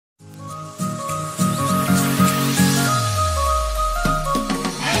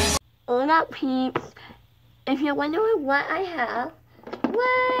up, peeps? If you're wondering what I have,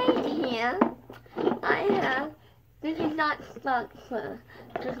 right here, I have, this is not sponsored,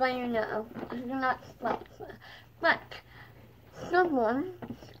 just let you know, this is not sponsored, but someone,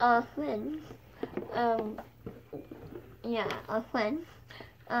 a friend, a friend,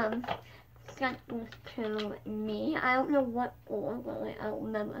 sent this to me. I don't know what for, really, I don't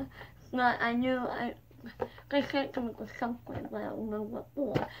remember, but I knew they sent to me for something, but I don't know what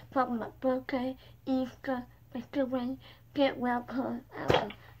for. Probably my birthday, Easter, Thanksgiving, get well clothes. I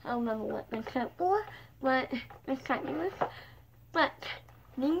don't remember what they sent for, but they sent me this. But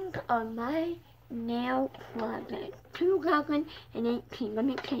these are my nail projects. 2018. Let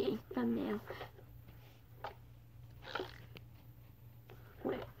me see them now.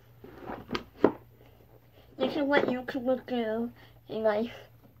 Wait. This is what you could do in life.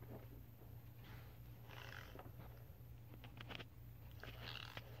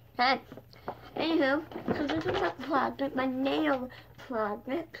 And anywho, so this is my project, my nail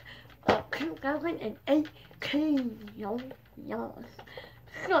project of 2018, y'all.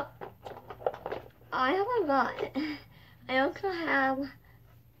 So, I have a lot. I also have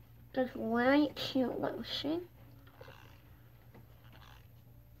this really cute lotion.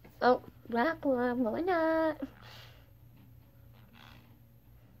 Oh, black one, why not?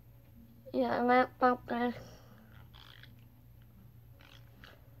 Yeah, I like focus.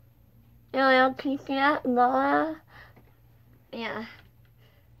 Yeah, can you see that? Laura? Yeah.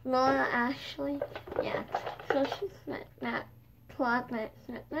 Laura Ashley? Yeah. So she sent that project,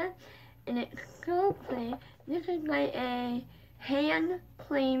 and it's so pretty. This is like a hand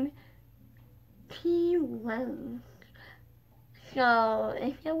cream tea rose. So,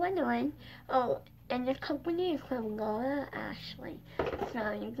 if you're wondering, oh, and the company is from Laura Ashley.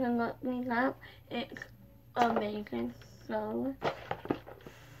 So, you can look these up. It's amazing. So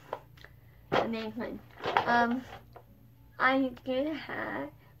amazing. I did have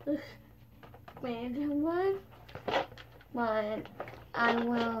this random one, but I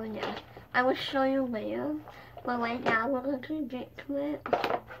will show you later. But right now, we're going to get to it.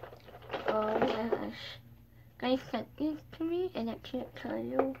 Oh my gosh. They sent this to me, and I can't tell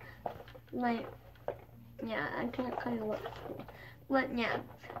you, like, yeah, I can't tell you what it's for. But yeah,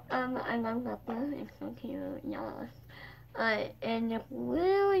 I love that one. It's so cute, yes. And a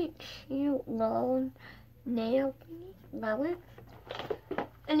really cute long nail piece, love it.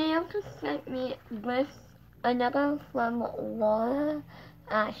 And they also sent me this, another from Laura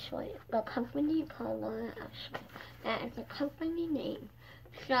Ashley, the company called Laura Ashley. That is the company name.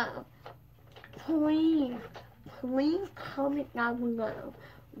 So, please comment down below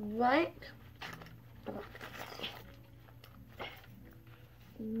what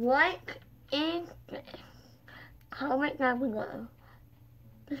is this? Comment down below.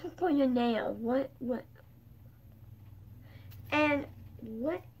 This is for your nails. What? And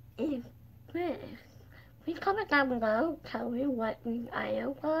what is this? Please comment down below. Tell me what these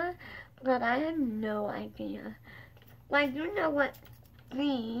items are, but I have no idea. Like, you know what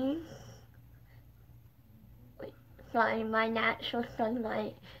these? Wait, sorry, my natural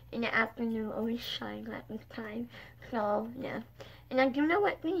sunlight in the afternoon always shines at this time. So yeah, and I do know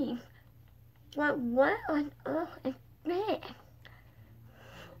what these. But what on earth is this?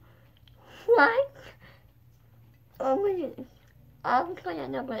 What? Oh my goodness. Obviously I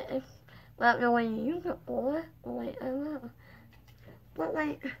know what it is. But I don't know what you use it for. Like, I don't know. But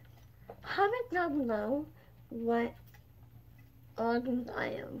like, comment down below what are these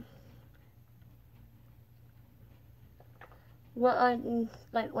items. What are these,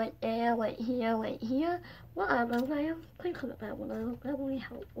 like right there, right here, right here? What are those items? Please comment down below. That would be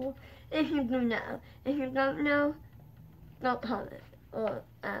helpful. If you do know. If you don't know, don't comment. Or,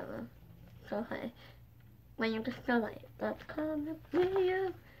 I don't know. So, hey. When you just feel like, let's comment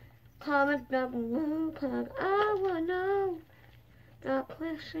video. Comment down below, cause I wanna know the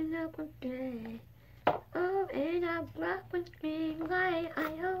question of the day. Oh, and I block with me like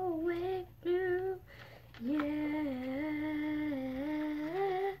I always do. Yeah,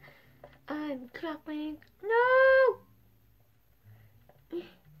 I'm clapping. No!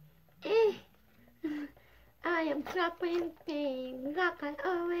 I am clapping things like I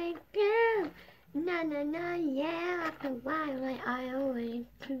always do. Na na na, yeah, I can lie like I always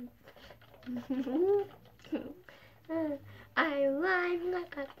do. I lie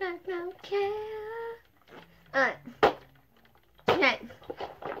like I don't care. Next,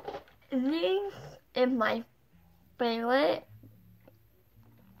 this is my favorite.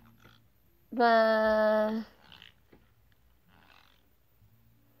 My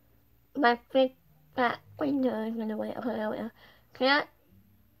big fat window is in the way of her. See that?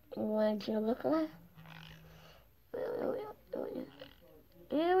 What do you look like?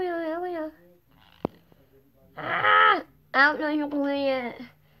 Here we are. Ah! I don't know you believe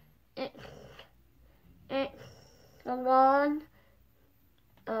it. It's a long,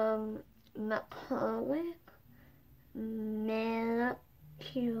 metallic, manicure,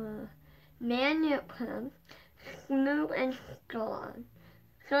 smooth and strong.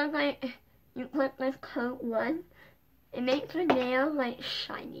 So it's like, you put this coat on, it makes your nails like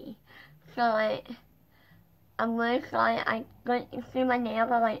shiny. So like, I'm really sorry, you see my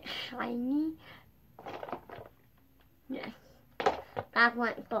nails are like shiny. Yes, that's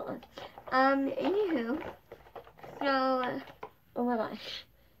what it's for. Anywho, so, oh my gosh,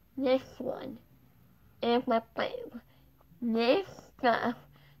 this one is my favorite. This stuff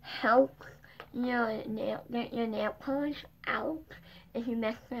helps get your nail polish out if you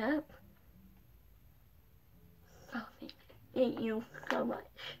mess it up. Thank you so much.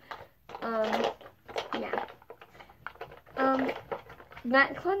 Yeah.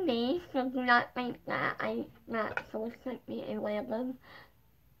 That's for me, so do not think that someone sent me a random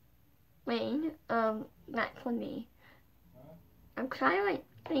thing. That's for me. I'm trying to like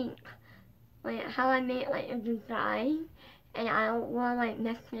think like how I made like a design, and I don't want to like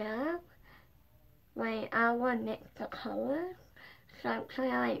mess it up. Like I don't want to mix the colors, so I'm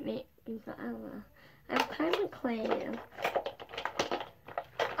trying to like make design. I don't know. I'm trying to play it.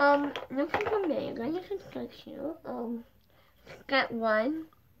 This is amazing. This is so cute. Step 1,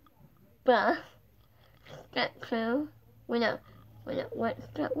 buff. Step 2, what's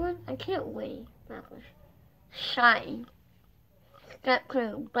step 1? I can't wait. Shine. Step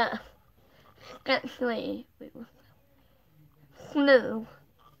 2, buff. Step 3, smooth.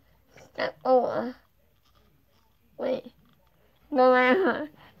 Step 4,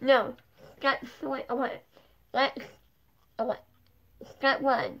 no. Step 3, Step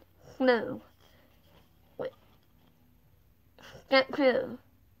 1, smooth. Step 2,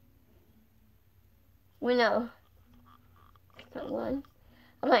 Step 1.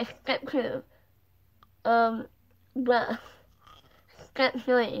 Step 2, buff. Step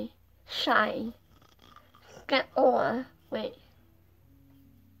 3, shine. Step 4,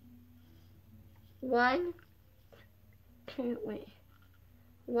 1, 2,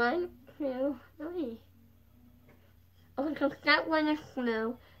 1, 2, 3. Okay, so step 1 is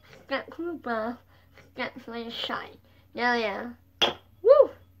smooth, step 2 buff, step 3 is shine. Now, yeah. Woo!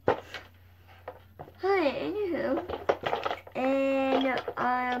 Hi, anywho.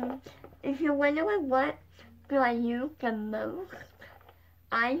 And, if you're wondering what do I use the most,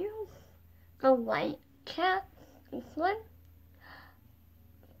 I use the white cap, this one.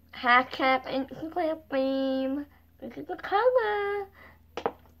 Hashtag Instagram theme. This is the color.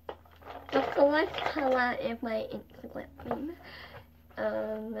 The fullest color is my Instagram theme.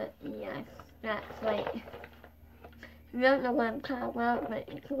 Yes, that's like, you don't know what I'm talking about, my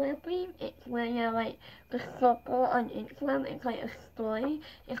Instagram theme. It's where you're like, the circle on Instagram, it's like a story.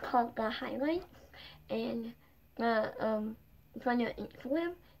 It's called the highlights. And it's on your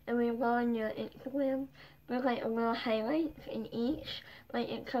Instagram. And when you go on your Instagram, there's like a little highlights in each. Like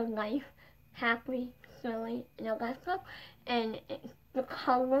it's a life, happy, silly, and all that stuff. And it's the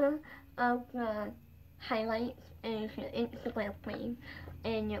color of the highlights is your Instagram frame,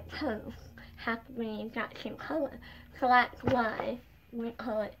 and your post has to be the exact same color. So that's why we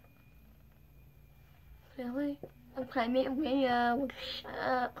call it. Really? I'm trying to make a video with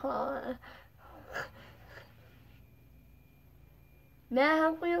color. May I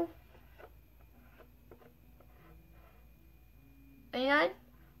help you? Are you done?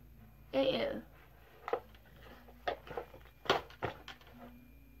 Yeah.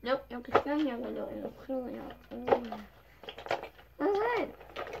 Nope, you can still hear my noise. It'll clearly out. Alright.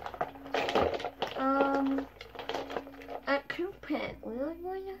 A Cupid.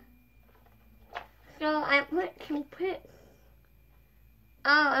 So I put Cupid.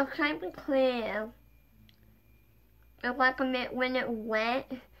 Oh, I'm trying to be clear. If I can make when it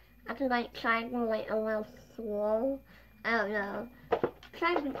wet, I can like try to go like a little slow. I don't know.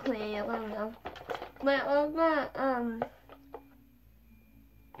 Try to be clear, I don't know. But all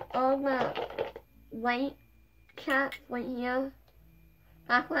the white caps right here,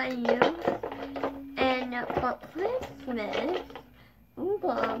 that's what I use. And for Christmas,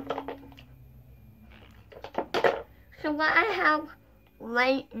 so what I have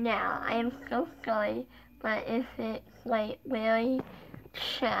right now, I am so sorry, but if it's like really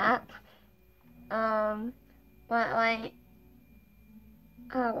sharp, but like,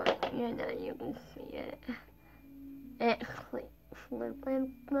 oh, you can see it. It's like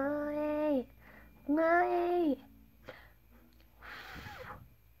flipping blurry.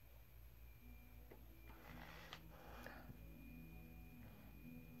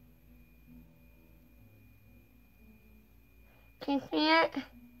 Can you see it?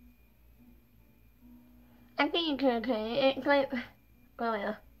 I think you can see it. It's like, oh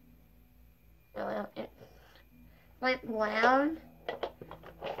yeah. It's like brown.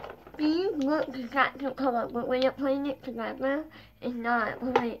 These look exactly the color, but when you're putting it together, it's not.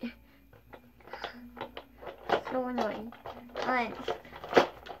 Like, so annoying. Alright.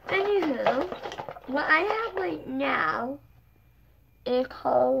 Anywho, what I have right now is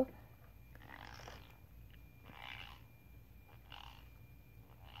called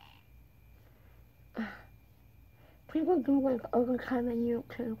people do like overtime on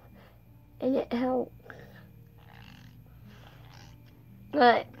YouTube, and it helps.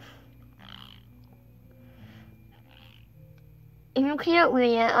 But if you can't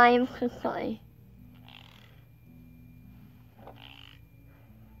read it, I am so sorry.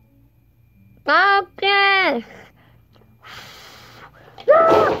 Focus!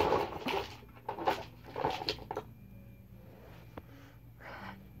 No!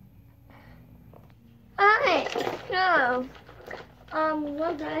 Alright, so,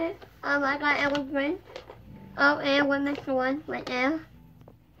 we're good. I got everything. Oh, and we're missing one right now.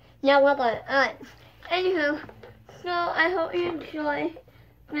 Yeah, we're good. Alright. Anywho, so I hope you enjoy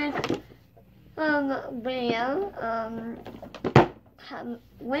this, video.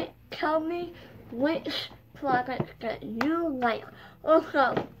 Tell me which products that you like.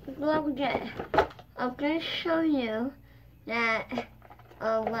 Also, before I forget, I'm going to show you that,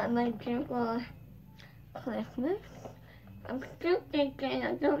 what I'm going to do for Christmas. I'm still thinking,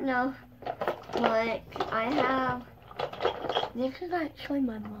 I don't know, but I have, this is actually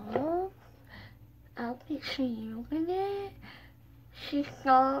my mom. I'll think she using it. She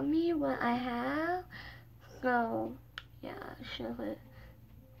saw me what I have, so yeah, she would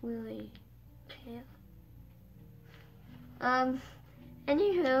really care.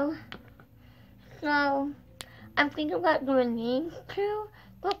 Anywho, so I'm thinking about doing these two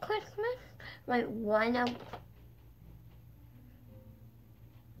for Christmas. Like one of,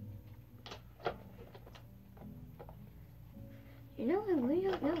 you know, I really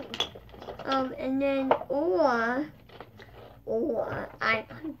don't know. And then or I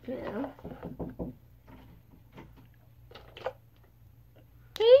could do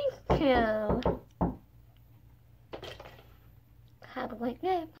these two. Have it like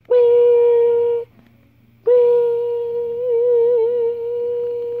that. Whee!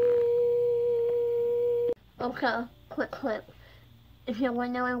 Okay, quick clip. If you're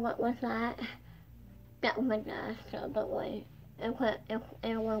wondering what was that was my dad, so don't worry. If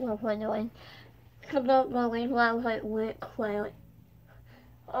anyone was wondering. So don't worry, I was like really quiet.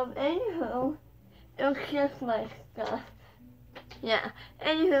 Anywho, it was just my stuff. Yeah.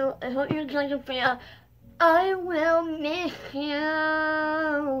 Anywho, I hope you enjoyed the video. I will miss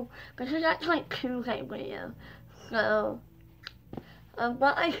you. This is actually like Tuesday video. So,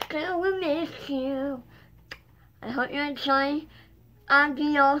 but I still will miss you. I hope you enjoy.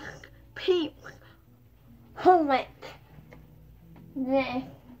 Adios, peeps. Hold it. This.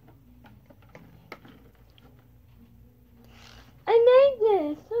 I made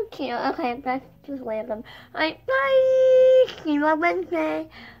this. So cute. Okay, that's just random. Alright, bye. See you on Wednesday.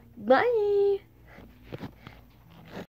 Bye.